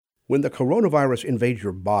When the coronavirus invades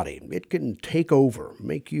your body, it can take over,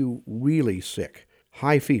 make you really sick.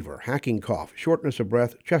 High fever, hacking cough, shortness of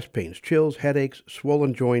breath, chest pains, chills, headaches,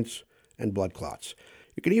 swollen joints, and blood clots.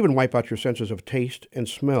 It can even wipe out your senses of taste and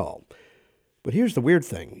smell. But here's the weird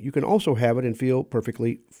thing. You can also have it and feel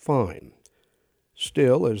perfectly fine.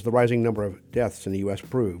 Still, as the rising number of deaths in the U.S.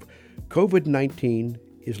 prove, COVID-19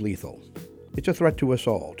 is lethal. It's a threat to us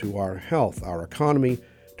all, to our health, our economy,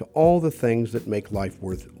 to all the things that make life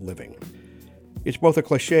worth living. It's both a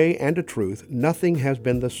cliche and a truth. Nothing has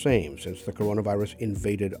been the same since the coronavirus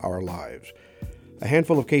invaded our lives. A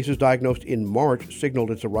handful of cases diagnosed in March signaled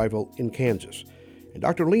its arrival in Kansas. And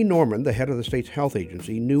Dr. Lee Norman, the head of the state's health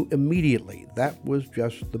agency, knew immediately that was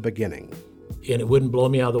just the beginning. And it wouldn't blow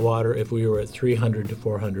me out of the water if we were at 300 to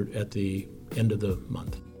 400 at the end of the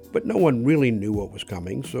month. But no one really knew what was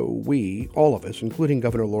coming, so we, all of us, including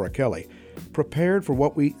Governor Laura Kelly, prepared for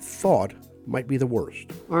what we thought might be the worst.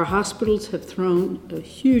 Our hospitals have thrown a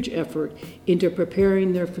huge effort into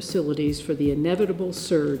preparing their facilities for the inevitable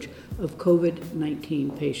surge of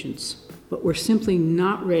COVID-19 patients. But we're simply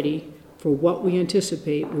not ready for what we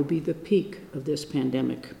anticipate will be the peak of this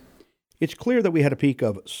pandemic. It's clear that we had a peak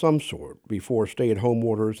of some sort before stay-at-home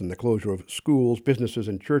orders and the closure of schools, businesses,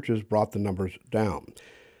 and churches brought the numbers down.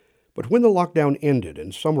 But when the lockdown ended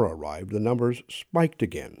and summer arrived, the numbers spiked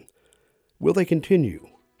again. Will they continue?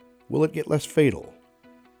 Will it get less fatal?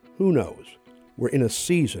 Who knows? We're in a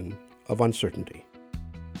season of uncertainty.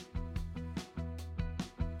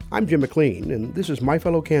 I'm Jim McLean, and this is My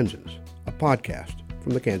Fellow Kansans, a podcast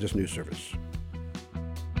from the Kansas News Service.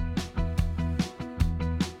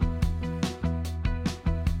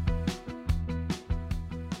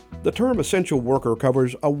 The term essential worker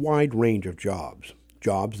covers a wide range of jobs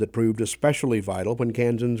that proved especially vital when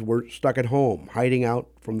Kansans were stuck at home, hiding out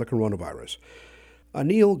from the coronavirus.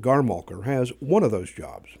 Anil Garmalkar has one of those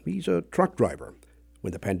jobs. He's a truck driver.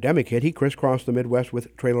 When the pandemic hit, he crisscrossed the Midwest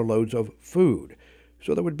with trailer loads of food,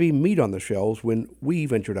 so there would be meat on the shelves when we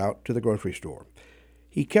ventured out to the grocery store.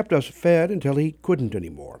 He kept us fed until he couldn't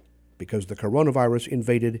anymore, because the coronavirus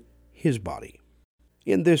invaded his body.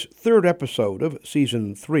 In this third episode of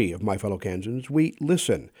Season 3 of My Fellow Kansans, we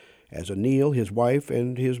listen as Anil, his wife,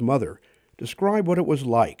 and his mother describe what it was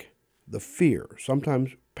like, the fear,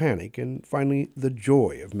 sometimes panic, and finally the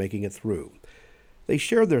joy of making it through. They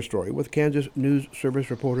shared their story with Kansas News Service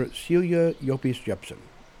reporter Celia Yopis Jepsen.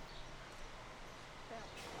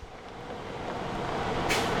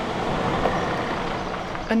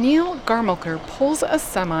 Anil Garmalkar pulls a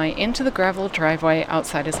semi into the gravel driveway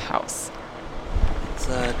outside his house. It's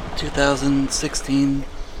a 2016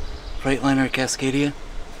 Freightliner Cascadia.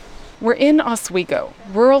 We're in Oswego,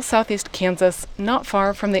 rural southeast Kansas, not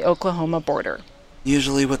far from the Oklahoma border.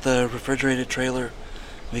 Usually with a refrigerated trailer,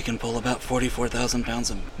 we can pull about 44,000 pounds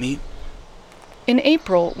of meat. In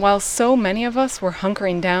April, while so many of us were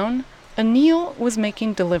hunkering down, Anil was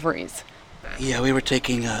making deliveries. Yeah, we were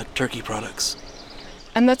taking turkey products.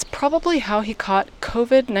 And that's probably how he caught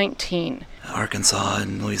COVID-19. Arkansas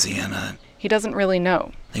and Louisiana. He doesn't really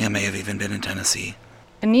know. I think I may have even been in Tennessee.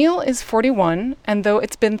 Anil is 41, and though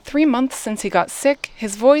it's been 3 months since he got sick,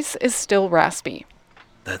 his voice is still raspy.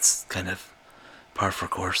 That's kind of par for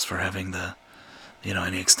course for having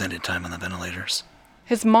any extended time on the ventilators.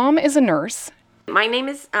 His mom is a nurse. My name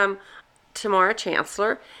is Tamara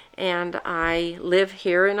Chancellor, and I live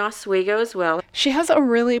here in Oswego as well. She has a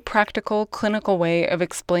really practical, clinical way of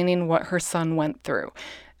explaining what her son went through.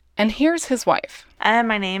 And here's his wife.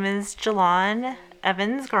 My name is Jalon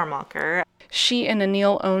Evans Garmalkar. She and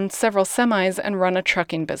Anil own several semis and run a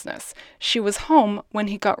trucking business. She was home when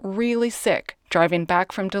he got really sick, driving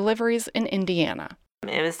back from deliveries in Indiana.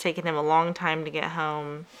 It was taking him a long time to get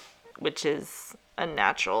home, which is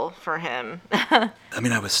unnatural for him. I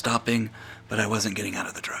was stopping, but I wasn't getting out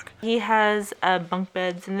of the truck. He has bunk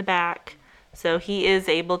beds in the back, so he is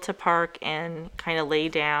able to park and kind of lay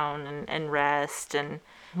down and rest. And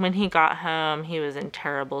when he got home, he was in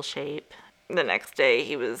terrible shape. The next day,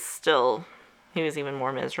 he was even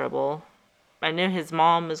more miserable. I knew his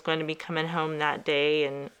mom was going to be coming home that day,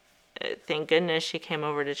 and thank goodness she came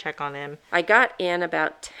over to check on him. I got in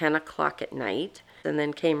about 10 o'clock at night and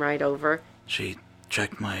then came right over. She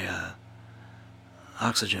checked my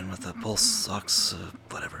oxygen with the pulse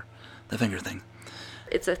the finger thing.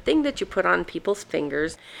 It's a thing that you put on people's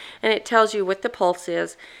fingers, and it tells you what the pulse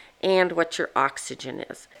is and what your oxygen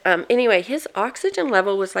is. Anyway, his oxygen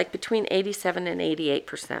level was like between 87 and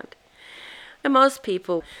 88%. And most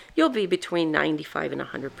people, you'll be between 95 and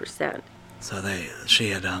 100%. So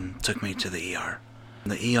she had took me to the ER.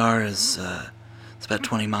 The ER is it's about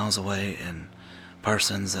 20 miles away in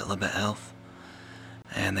Parsons at Labette Health.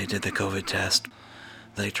 and they did the COVID test.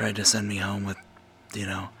 They tried to send me home with,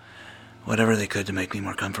 whatever they could to make me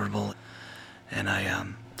more comfortable, and I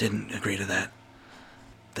didn't agree to that.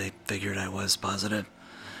 They figured I was positive,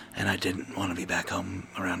 and I didn't want to be back home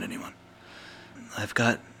around anyone. I've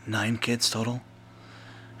got 9 kids total,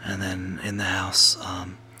 and then in the house,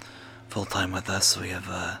 full-time with us, we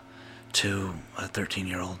have 2, a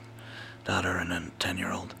 13-year-old daughter and a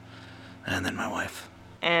 10-year-old, and then my wife.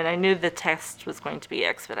 And I knew the test was going to be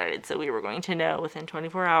expedited, so we were going to know within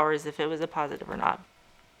 24 hours if it was a positive or not.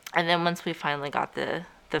 And then once we finally got the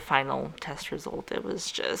final test result, it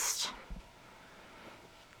was just,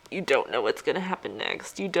 you don't know what's going to happen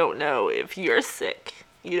next. You don't know if you're sick.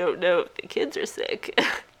 You don't know if the kids are sick.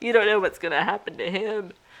 You don't know what's going to happen to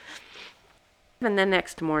him. And the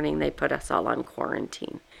next morning, they put us all on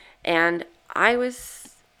quarantine. And I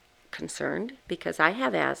was concerned because I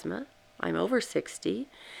have asthma. I'm over 60.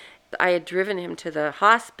 I had driven him to the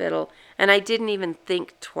hospital, and I didn't even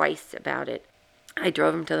think twice about it. I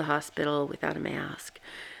drove him to the hospital without a mask.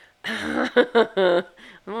 It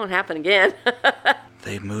won't happen again.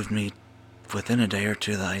 They moved me within a day or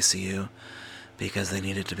two to the ICU because they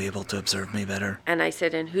needed to be able to observe me better. And I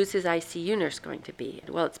said, and who's his ICU nurse going to be?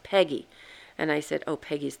 Well, it's Peggy. And I said, oh,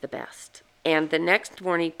 Peggy's the best. And the next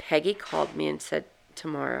morning, Peggy called me and said,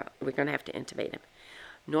 tomorrow, we're going to have to intubate him.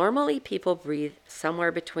 Normally, people breathe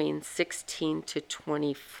somewhere between 16 to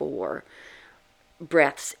 24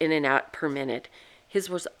 breaths in and out per minute. His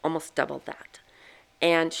was almost double that.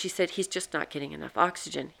 And she said, he's just not getting enough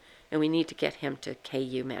oxygen, and we need to get him to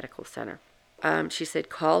KU Medical Center. She said,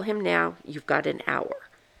 call him now. You've got an hour.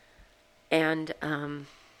 And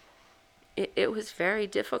it was very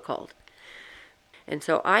difficult. And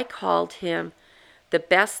so I called him. The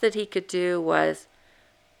best that he could do was,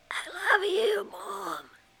 I love you, Mom.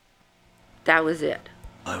 That was it.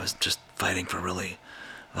 I was just fighting for really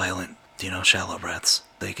violent, shallow breaths.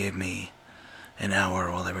 They gave me an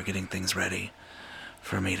hour while they were getting things ready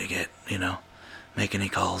for me to get, make any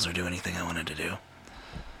calls or do anything I wanted to do.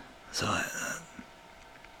 So I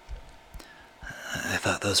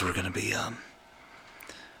thought those were going to be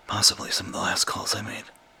possibly some of the last calls I made.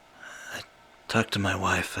 I talked to my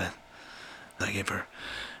wife. I gave her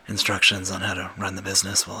instructions on how to run the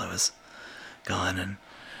business while I was gone, and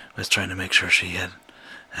was trying to make sure she had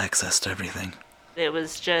access to everything. It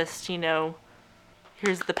was just,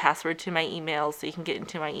 here's the password to my email so you can get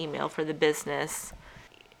into my email for the business.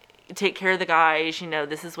 Take care of the guys,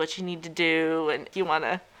 this is what you need to do, and if you want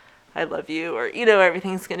to, I love you, or,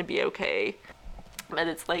 everything's going to be okay. And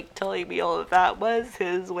it's like telling me all of that was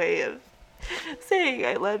his way of saying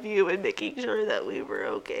I love you and making sure that we were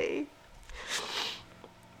okay.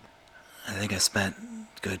 I think I spent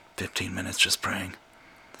a good 15 minutes just praying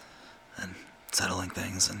and settling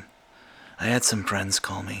things, and I had some friends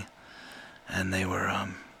call me, and they were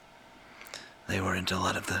into a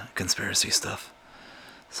lot of the conspiracy stuff,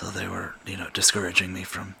 so they were discouraging me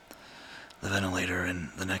from the ventilator and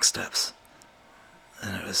the next steps,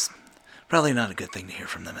 and it was probably not a good thing to hear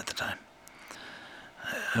from them at the time.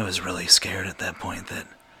 I was really scared at that point that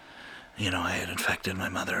I had infected my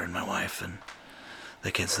mother and my wife and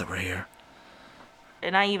the kids that were here.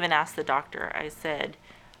 And I even asked the doctor, I said,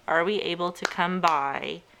 are we able to come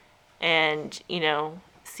by and,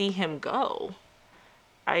 see him go?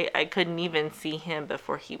 I couldn't even see him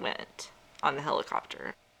before he went on the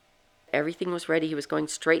helicopter. Everything was ready. He was going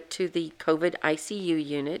straight to the COVID ICU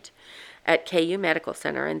unit at KU Medical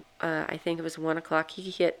Center. And I think it was 1 o'clock. He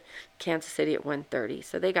hit Kansas City at 1:30.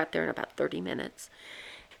 So they got there in about 30 minutes.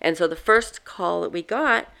 And so the first call that we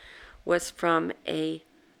got was from a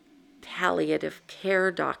palliative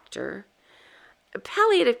care doctor.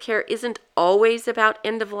 Palliative care isn't always about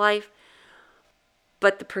end of life,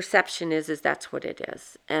 but the perception is that's what it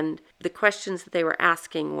is. And the questions that they were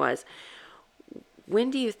asking was, when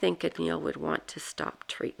do you think Anil would want to stop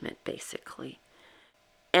treatment, basically?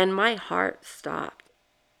 And my heart stopped.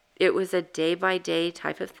 It was a day-by-day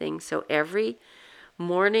type of thing. So every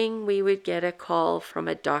morning we would get a call from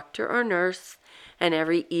a doctor or nurse, and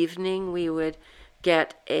every evening we would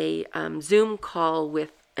get a Zoom call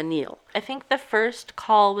with Anil. I think the first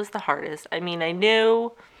call was the hardest. I mean, I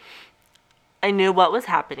knew what was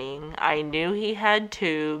happening. I knew he had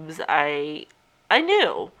tubes. I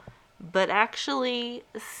knew. But actually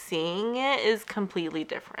seeing it is completely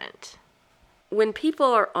different. When people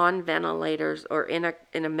are on ventilators or in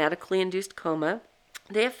a medically induced coma,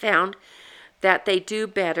 they have found that they do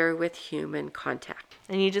better with human contact.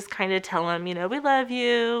 And you just kind of tell them, we love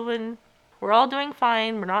you, and we're all doing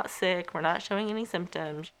fine. We're not sick. We're not showing any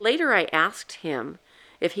symptoms. Later, I asked him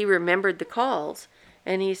if he remembered the calls,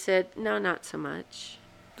 and he said, no, not so much.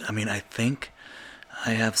 I mean, I think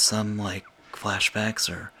I have some, like, flashbacks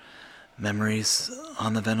or memories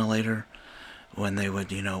on the ventilator when they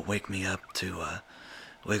would, wake me up to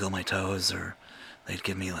wiggle my toes, or they'd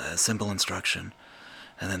give me a simple instruction,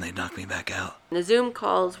 and then they'd knock me back out. The Zoom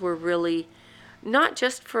calls were really not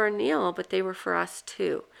just for Neil, but they were for us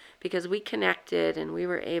too, because we connected and we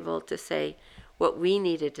were able to say what we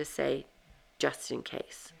needed to say just in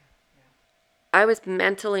case. I was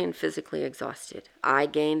mentally and physically exhausted. I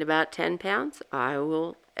gained about 10 pounds. I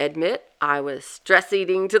will admit I was stress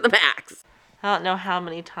eating to the max. I don't know how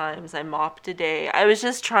many times I mopped a day. I was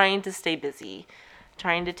just trying to stay busy,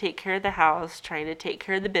 trying to take care of the house, trying to take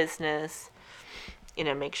care of the business,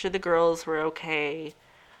 make sure the girls were okay.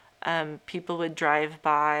 People would drive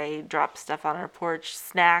by, drop stuff on our porch,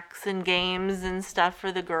 snacks and games and stuff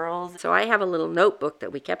for the girls. So I have a little notebook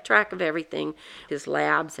that we kept track of everything, his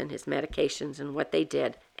labs and his medications and what they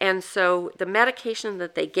did. And so the medication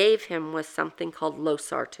that they gave him was something called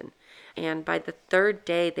losartan. And by the third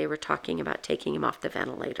day, they were talking about taking him off the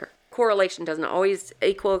ventilator. Correlation doesn't always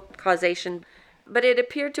equal causation, but it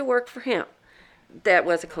appeared to work for him. That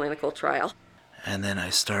was a clinical trial. And then I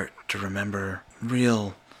start to remember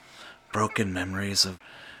real broken memories of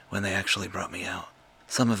when they actually brought me out.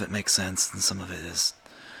 Some of it makes sense and some of it is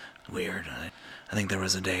weird. I think there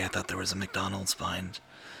was a day I thought there was a McDonald's behind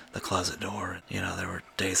the closet door. There were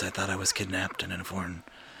days I thought I was kidnapped and in a foreign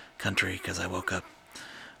country because I woke up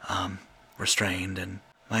restrained, and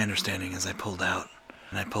my understanding is I pulled out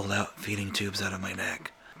feeding tubes out of my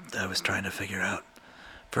neck. I was trying to figure out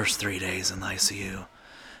first 3 days in the ICU,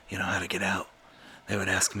 how to get out. They would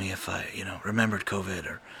ask me if I, remembered COVID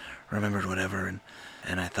or remembered whatever,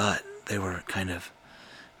 and I thought they were kind of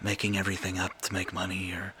making everything up to make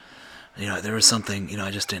money, or, there was something, I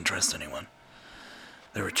just didn't trust anyone.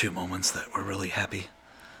 There were 2 moments that were really happy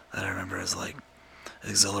that I remember as, like,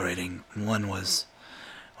 exhilarating. One was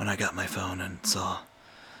when I got my phone and saw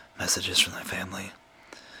messages from my family,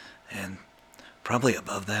 and probably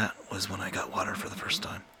above that was when I got water for the first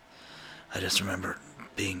time. I just remember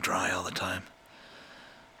being dry all the time.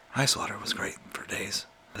 Ice water was great for days.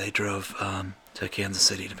 They drove to Kansas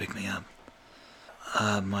City to pick me up.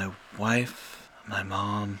 My wife, my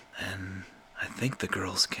mom, and I think the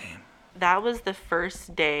girls came. That was the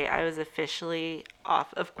first day I was officially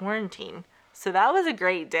off of quarantine. So that was a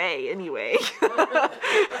great day anyway.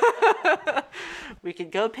 We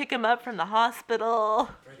could go pick him up from the hospital,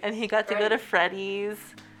 and he got to go to Freddy's.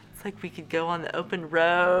 It's like we could go on the open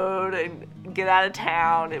road and get out of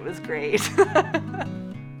town. It was great.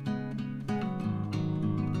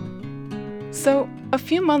 So, a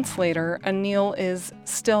few months later, Anil is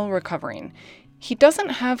still recovering. He doesn't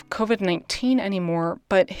have COVID-19 anymore,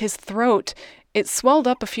 but his throat, it swelled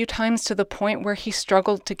up a few times to the point where he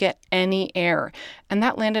struggled to get any air, and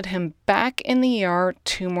that landed him back in the ER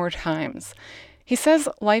 2 more times. He says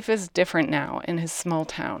life is different now in his small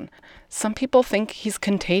town. Some people think he's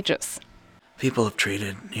contagious. People have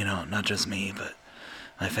treated, not just me, but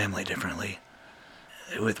my family differently.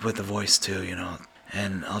 With the voice too,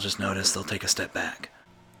 and I'll just notice they'll take a step back.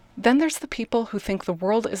 Then there's the people who think the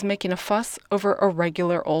world is making a fuss over a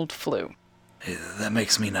regular old flu. That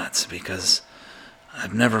makes me nuts, because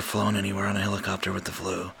I've never flown anywhere on a helicopter with the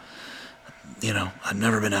flu. I've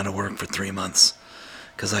never been out of work for 3 months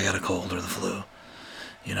because I got a cold or the flu.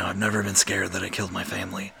 I've never been scared that I killed my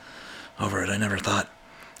family over it. I never thought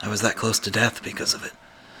I was that close to death because of it.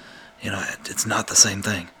 It's not the same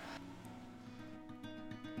thing.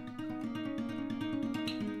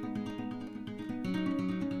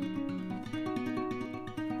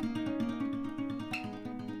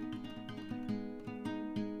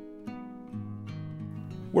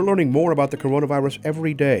 We're learning more about the coronavirus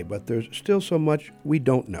every day, but there's still so much we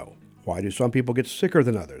don't know. Why do some people get sicker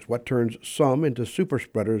than others? What turns some into super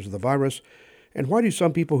spreaders of the virus? And why do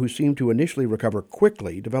some people who seem to initially recover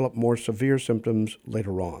quickly develop more severe symptoms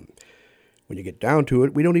later on? When you get down to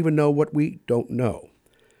it, we don't even know what we don't know.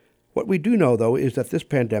 What we do know, though, is that this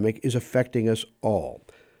pandemic is affecting us all.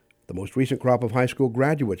 The most recent crop of high school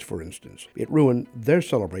graduates, for instance, it ruined their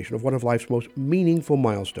celebration of one of life's most meaningful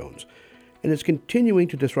milestones. And it's continuing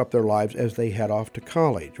to disrupt their lives as they head off to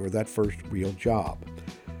college or that first real job.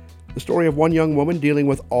 The story of one young woman dealing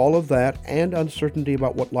with all of that and uncertainty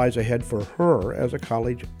about what lies ahead for her as a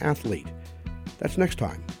college athlete. That's next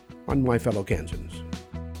time on My Fellow Kansans.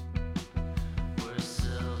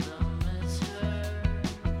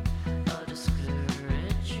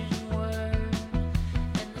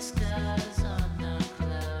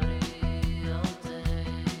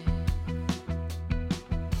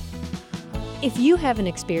 If you have an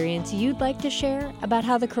experience you'd like to share about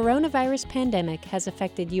how the coronavirus pandemic has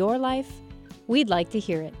affected your life, we'd like to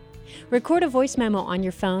hear it. Record a voice memo on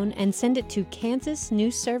your phone and send it to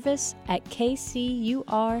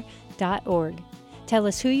kansasnewsservice@kcur.org. Tell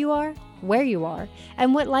us who you are, where you are,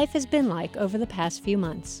 and what life has been like over the past few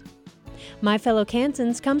months. My Fellow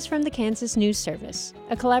Kansans comes from the Kansas News Service,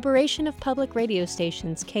 a collaboration of public radio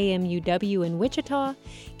stations KMUW in Wichita,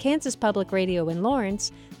 Kansas Public Radio in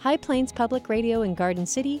Lawrence, High Plains Public Radio in Garden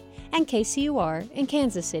City, and KCUR in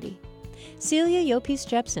Kansas City. Celia Yopes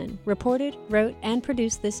Jepson reported, wrote, and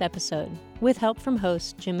produced this episode, with help from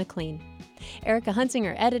host Jim McLean. Erica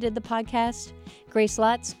Hunsinger edited the podcast. Grace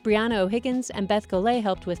Lotz, Brianna O'Higgins, and Beth Golay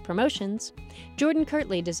helped with promotions. Jordan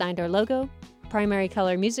Kirtley designed our logo. Primary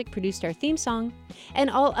Color Music produced our theme song, and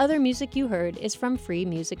all other music you heard is from Free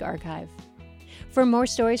Music Archive. For more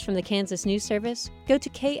stories from the Kansas News Service, go to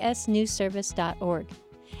ksnewsservice.org.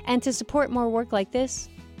 And to support more work like this,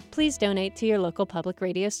 please donate to your local public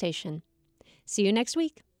radio station. See you next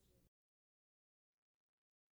week.